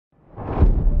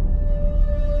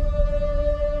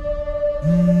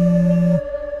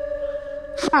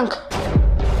Frank.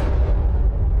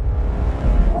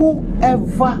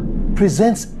 Whoever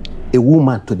presents a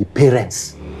woman to the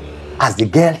parents as the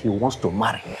girl he wants to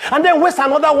marry, and then waste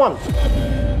another one.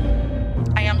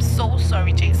 I am so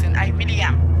sorry, Jason. I really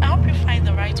am. I hope you find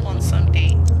the right one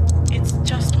someday. It's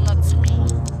just not me.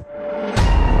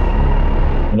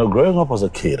 You know, growing up as a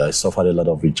kid, I suffered a lot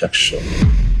of rejection.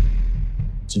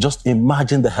 So just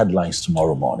imagine the headlines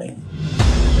tomorrow morning.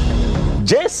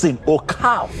 Jason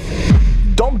Okav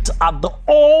dumped at the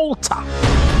altar.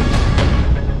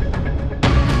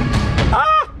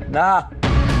 Nah.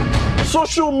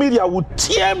 Social media would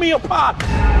tear me apart.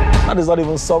 That is not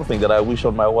even something that I wish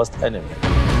on my worst enemy.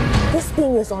 This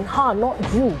thing is on her, not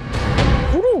you.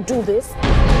 You didn't do this.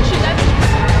 She let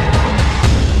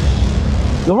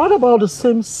you. You're right about the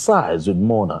same size with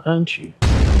Mona, aren't you?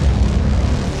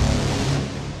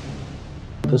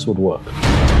 This would work.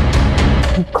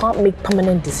 You can't make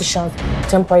permanent decisions in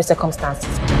temporary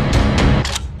circumstances.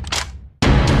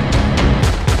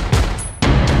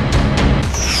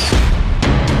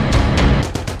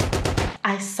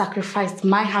 I sacrificed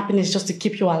my happiness just to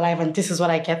keep you alive, and this is what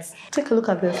I get. Take a look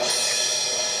at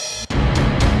this.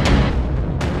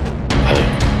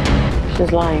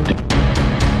 She's lying.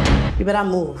 You better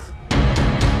move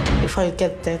before you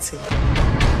get dirty.